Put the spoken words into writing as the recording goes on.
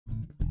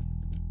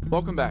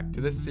Welcome back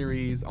to this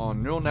series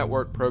on neural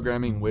network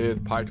programming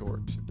with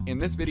PyTorch. In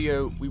this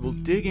video, we will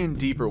dig in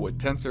deeper with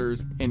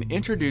tensors and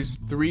introduce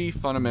three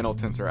fundamental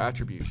tensor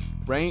attributes: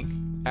 rank,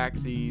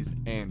 axes,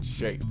 and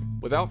shape.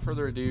 Without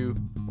further ado,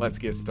 let's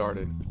get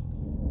started.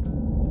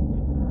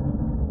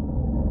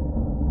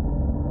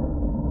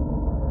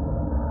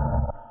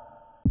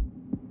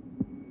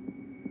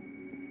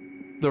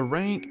 The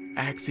rank,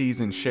 axes,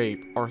 and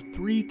shape are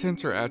three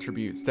tensor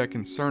attributes that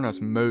concern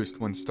us most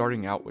when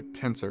starting out with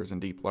tensors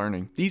and deep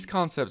learning. These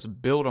concepts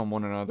build on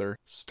one another,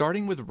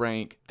 starting with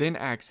rank, then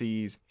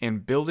axes,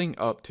 and building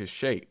up to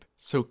shape.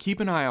 So keep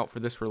an eye out for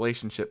this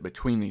relationship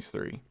between these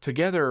three.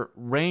 Together,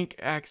 rank,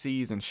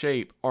 axes, and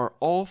shape are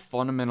all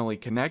fundamentally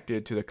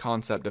connected to the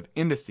concept of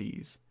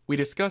indices. We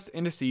discussed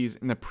indices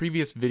in the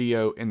previous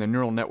video in the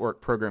neural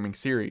network programming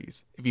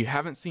series. If you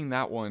haven't seen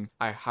that one,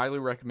 I highly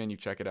recommend you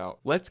check it out.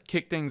 Let's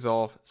kick things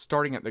off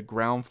starting at the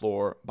ground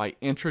floor by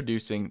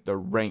introducing the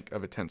rank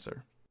of a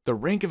tensor. The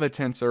rank of a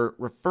tensor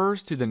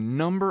refers to the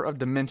number of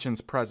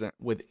dimensions present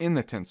within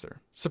the tensor.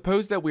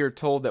 Suppose that we are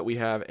told that we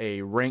have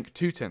a rank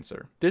 2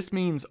 tensor. This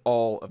means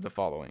all of the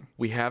following.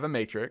 We have a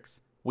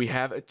matrix, we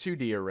have a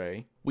 2D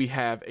array, we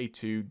have a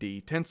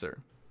 2D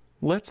tensor.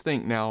 Let's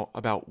think now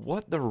about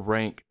what the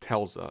rank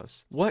tells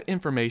us. What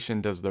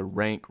information does the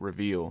rank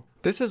reveal?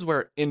 This is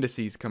where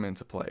indices come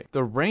into play.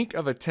 The rank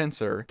of a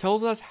tensor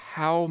tells us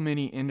how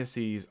many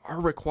indices are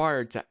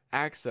required to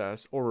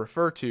access or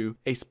refer to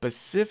a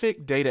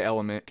specific data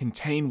element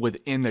contained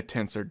within the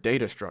tensor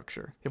data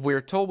structure. If we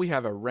are told we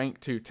have a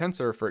rank 2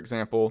 tensor, for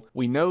example,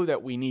 we know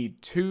that we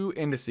need 2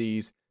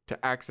 indices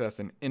to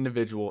access an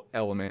individual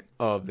element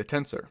of the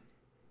tensor.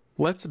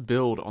 Let's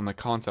build on the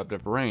concept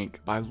of rank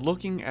by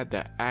looking at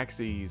the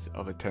axes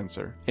of a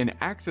tensor. An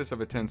axis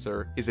of a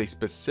tensor is a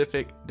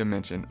specific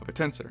dimension of a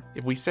tensor.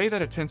 If we say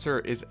that a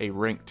tensor is a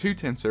rank 2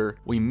 tensor,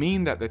 we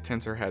mean that the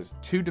tensor has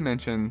 2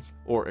 dimensions,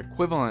 or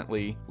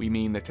equivalently, we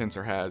mean the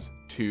tensor has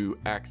 2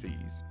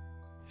 axes.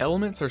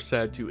 Elements are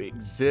said to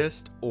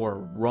exist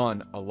or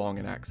run along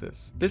an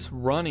axis. This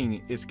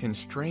running is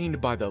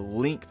constrained by the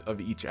length of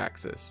each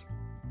axis.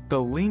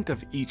 The length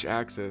of each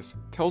axis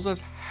tells us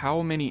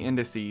how many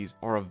indices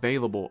are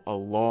available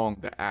along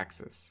the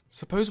axis.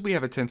 Suppose we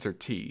have a tensor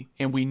t,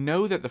 and we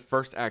know that the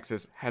first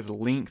axis has a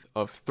length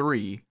of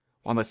 3,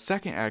 while the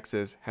second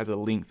axis has a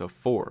length of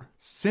 4.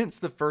 Since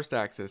the first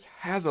axis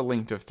has a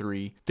length of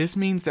 3, this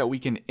means that we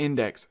can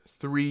index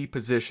 3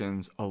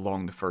 positions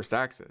along the first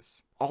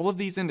axis. All of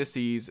these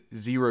indices,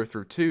 0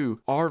 through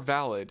 2, are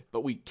valid,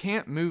 but we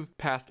can't move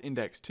past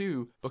index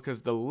 2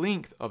 because the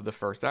length of the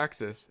first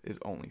axis is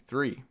only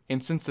 3.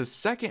 And since the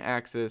second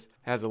axis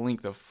has a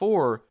length of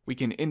 4, we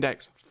can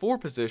index 4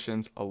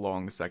 positions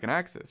along the second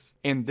axis.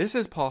 And this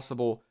is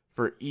possible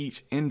for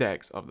each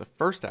index of the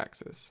first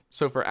axis.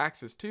 So for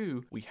axis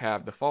 2, we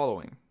have the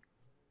following.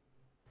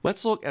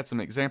 Let's look at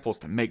some examples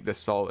to make this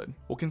solid.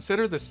 We'll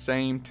consider the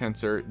same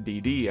tensor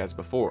dd as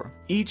before.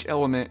 Each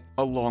element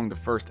along the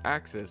first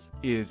axis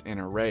is an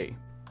array.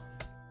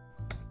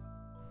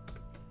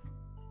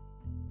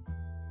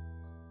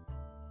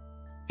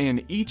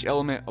 And each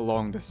element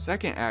along the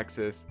second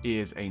axis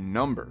is a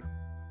number.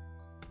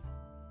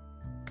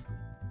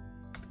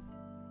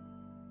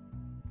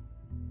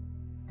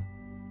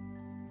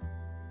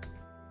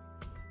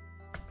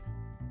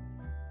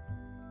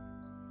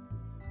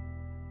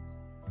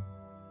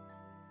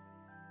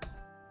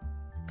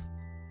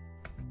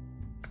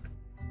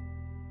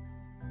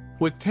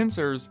 With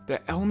tensors, the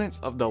elements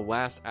of the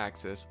last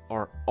axis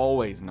are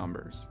always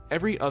numbers.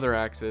 Every other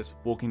axis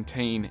will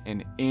contain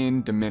an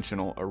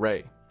n-dimensional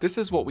array. This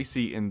is what we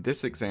see in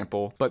this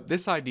example, but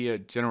this idea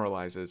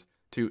generalizes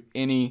to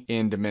any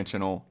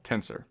n-dimensional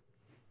tensor.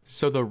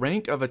 So the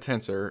rank of a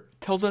tensor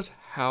tells us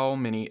how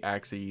many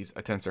axes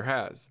a tensor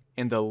has,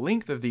 and the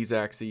length of these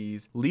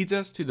axes leads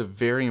us to the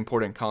very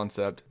important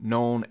concept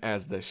known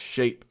as the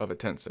shape of a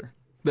tensor.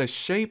 The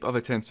shape of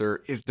a tensor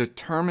is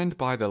determined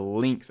by the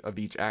length of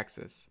each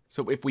axis.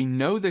 So if we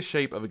know the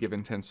shape of a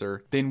given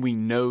tensor, then we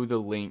know the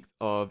length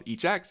of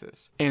each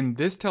axis. And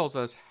this tells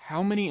us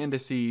how many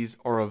indices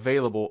are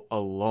available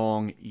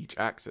along each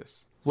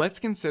axis. Let's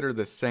consider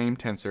the same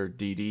tensor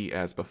dd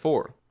as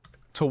before.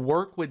 To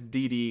work with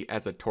dd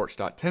as a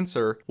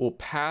torch.tensor, we'll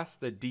pass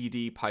the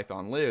dd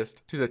Python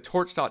list to the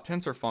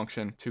torch.tensor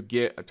function to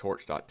get a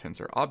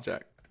torch.tensor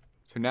object.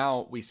 So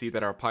now we see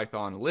that our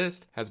Python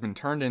list has been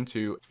turned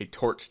into a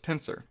torch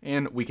tensor,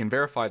 and we can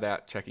verify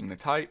that checking the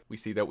type. We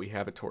see that we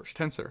have a torch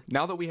tensor.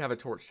 Now that we have a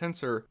torch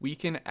tensor, we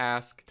can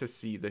ask to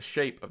see the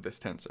shape of this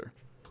tensor.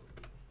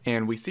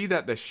 And we see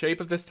that the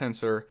shape of this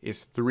tensor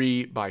is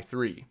 3 by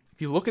 3.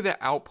 If you look at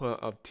the output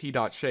of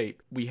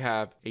t.shape, we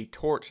have a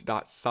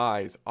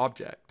torch.size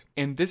object.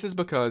 And this is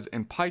because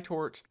in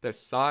PyTorch, the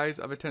size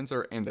of a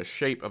tensor and the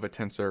shape of a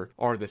tensor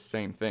are the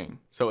same thing.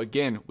 So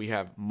again, we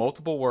have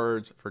multiple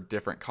words for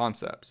different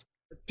concepts.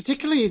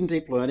 Particularly in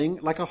deep learning,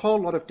 like a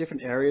whole lot of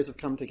different areas have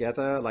come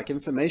together, like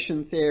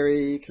information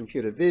theory,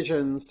 computer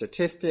vision,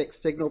 statistics,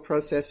 signal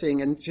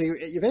processing, and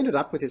you've ended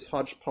up with this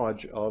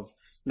hodgepodge of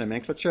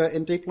nomenclature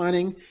in deep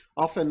learning.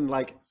 Often,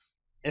 like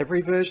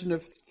every version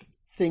of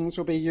things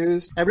will be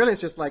used. And really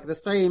it's just like the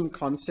same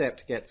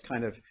concept gets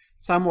kind of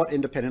somewhat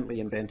independently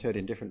invented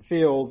in different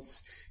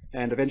fields,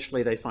 and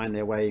eventually they find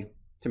their way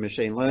to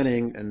machine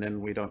learning, and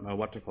then we don't know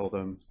what to call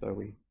them, so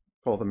we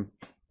call them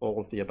all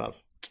of the above.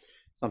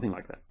 Something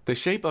like that. The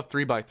shape of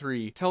 3 by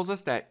 3 tells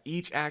us that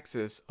each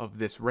axis of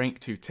this rank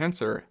 2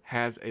 tensor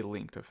has a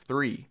length of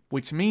 3,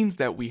 which means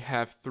that we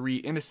have 3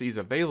 indices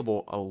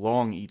available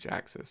along each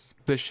axis.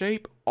 The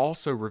shape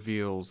also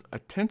reveals a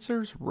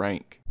tensor's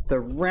rank.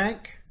 The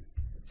rank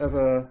of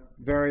a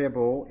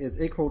variable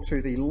is equal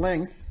to the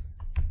length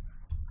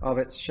of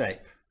its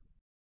shape.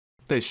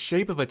 The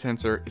shape of a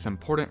tensor is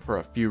important for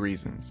a few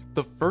reasons.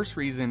 The first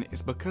reason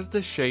is because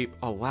the shape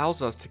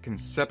allows us to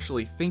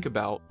conceptually think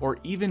about or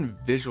even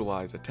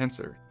visualize a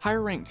tensor.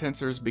 Higher ranked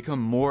tensors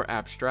become more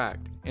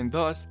abstract, and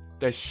thus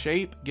the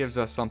shape gives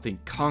us something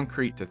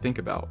concrete to think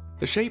about.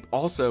 The shape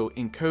also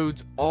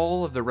encodes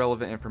all of the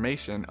relevant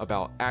information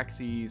about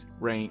axes,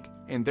 rank,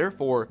 and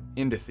therefore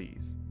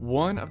indices.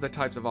 One of the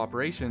types of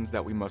operations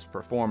that we must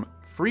perform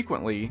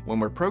frequently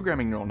when we're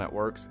programming neural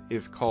networks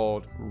is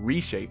called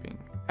reshaping.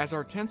 As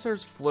our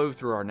tensors flow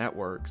through our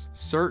networks,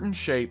 certain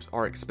shapes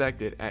are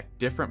expected at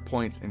different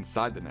points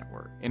inside the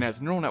network. And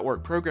as neural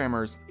network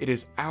programmers, it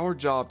is our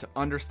job to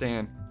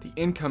understand the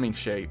incoming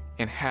shape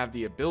and have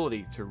the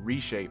ability to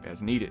reshape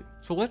as needed.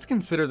 So let's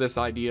consider this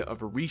idea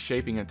of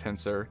reshaping a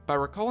tensor by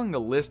recalling the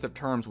list of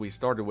terms we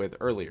started with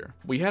earlier.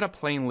 We had a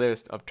plain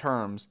list of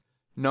terms: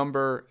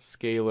 number,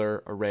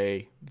 scalar,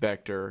 array,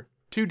 vector,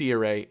 2D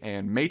array,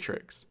 and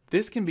matrix.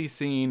 This can be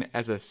seen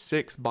as a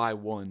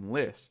 6x1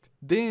 list.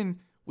 Then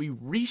we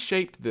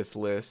reshaped this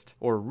list,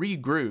 or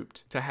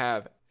regrouped, to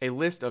have a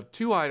list of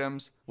 2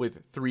 items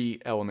with 3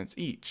 elements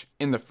each.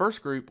 In the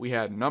first group, we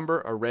had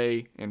number,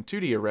 array, and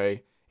 2D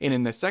array, and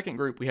in the second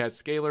group, we had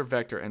scalar,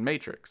 vector, and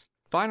matrix.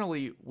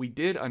 Finally, we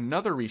did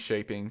another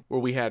reshaping where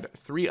we had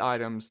 3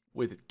 items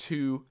with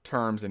 2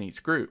 terms in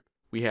each group.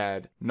 We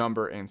had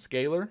number and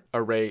scalar,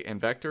 array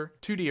and vector,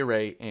 2D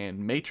array,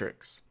 and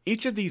matrix.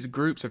 Each of these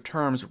groups of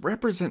terms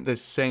represent the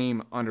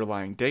same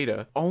underlying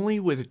data, only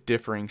with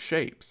differing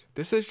shapes.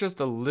 This is just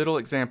a little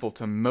example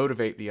to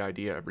motivate the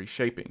idea of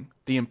reshaping.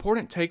 The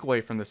important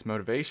takeaway from this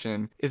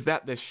motivation is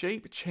that the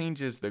shape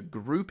changes the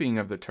grouping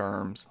of the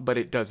terms, but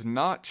it does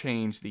not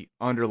change the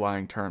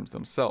underlying terms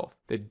themselves.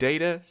 The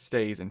data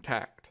stays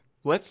intact.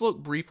 Let's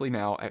look briefly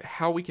now at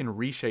how we can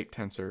reshape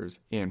tensors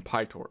in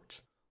PyTorch.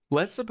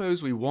 Let's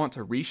suppose we want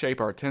to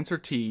reshape our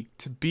tensor T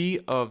to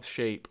be of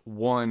shape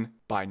 1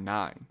 by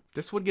 9.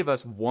 This would give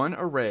us 1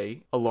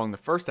 array along the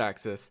first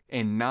axis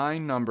and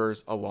 9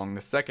 numbers along the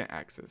second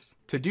axis.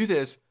 To do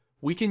this,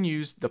 we can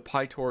use the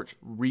PyTorch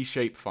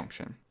reshape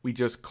function. We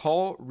just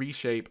call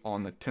reshape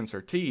on the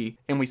tensor T,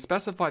 and we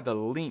specify the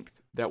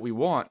length that we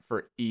want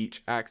for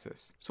each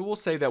axis. So we'll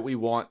say that we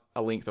want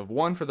a length of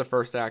 1 for the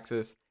first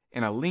axis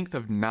and a length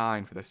of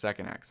 9 for the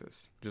second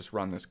axis. Just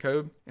run this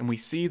code, and we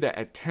see that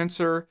a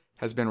tensor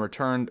has been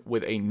returned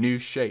with a new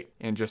shape.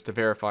 And just to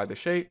verify the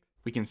shape,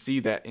 we can see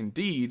that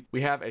indeed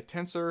we have a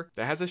tensor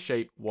that has a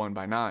shape 1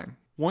 by 9.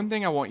 One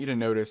thing I want you to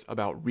notice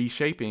about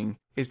reshaping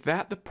is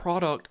that the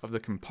product of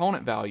the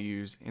component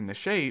values in the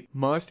shape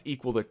must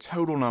equal the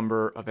total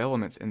number of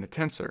elements in the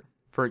tensor.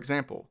 For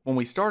example, when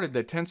we started,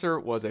 the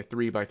tensor was a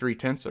 3 by 3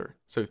 tensor,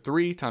 so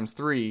 3 times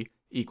 3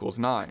 equals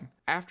 9.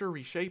 After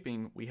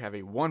reshaping, we have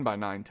a 1 by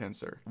 9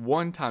 tensor.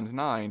 1 times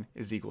 9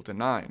 is equal to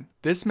 9.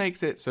 This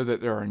makes it so that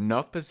there are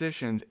enough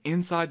positions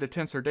inside the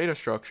tensor data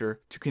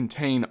structure to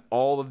contain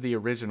all of the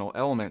original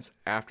elements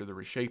after the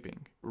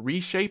reshaping.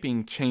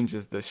 Reshaping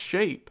changes the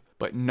shape,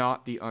 but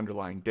not the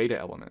underlying data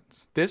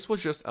elements. This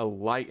was just a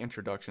light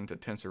introduction to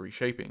tensor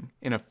reshaping.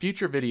 In a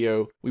future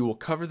video, we will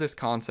cover this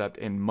concept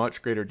in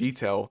much greater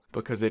detail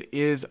because it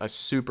is a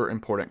super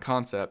important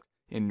concept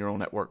in neural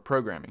network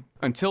programming.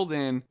 Until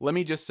then, let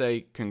me just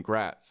say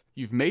congrats.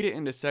 You've made it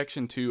into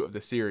section 2 of the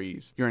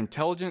series. Your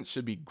intelligence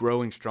should be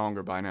growing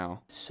stronger by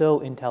now. So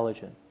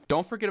intelligent.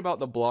 Don't forget about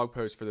the blog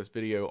post for this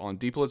video on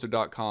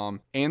DeepLizard.com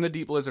and the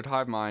DeepLizard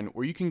HiveMind,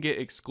 where you can get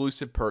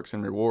exclusive perks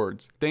and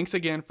rewards. Thanks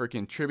again for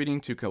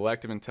contributing to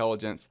collective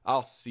intelligence.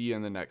 I'll see you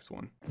in the next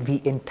one.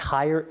 The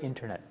entire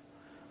internet,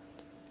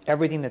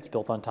 everything that's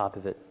built on top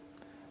of it,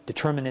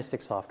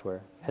 deterministic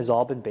software, has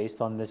all been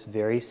based on this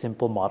very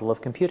simple model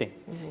of computing.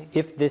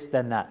 If this,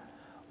 then that.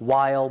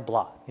 While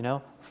blah,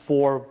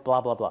 for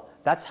blah, blah, blah.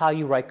 That's how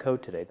you write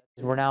code today.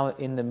 We're now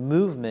in the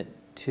movement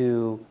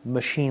to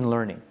machine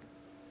learning.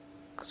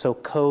 So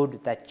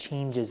code that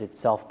changes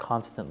itself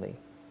constantly.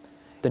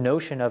 The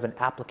notion of an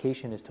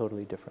application is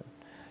totally different.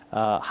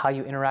 How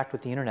you interact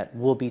with the internet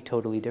will be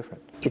totally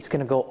different. It's going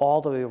to go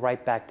all the way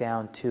right back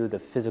down to the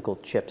physical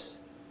chips.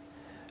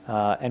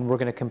 And we're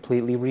going to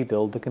completely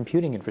rebuild the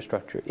computing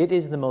infrastructure. It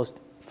is the most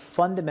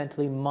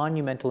fundamentally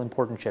monumental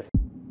important shift.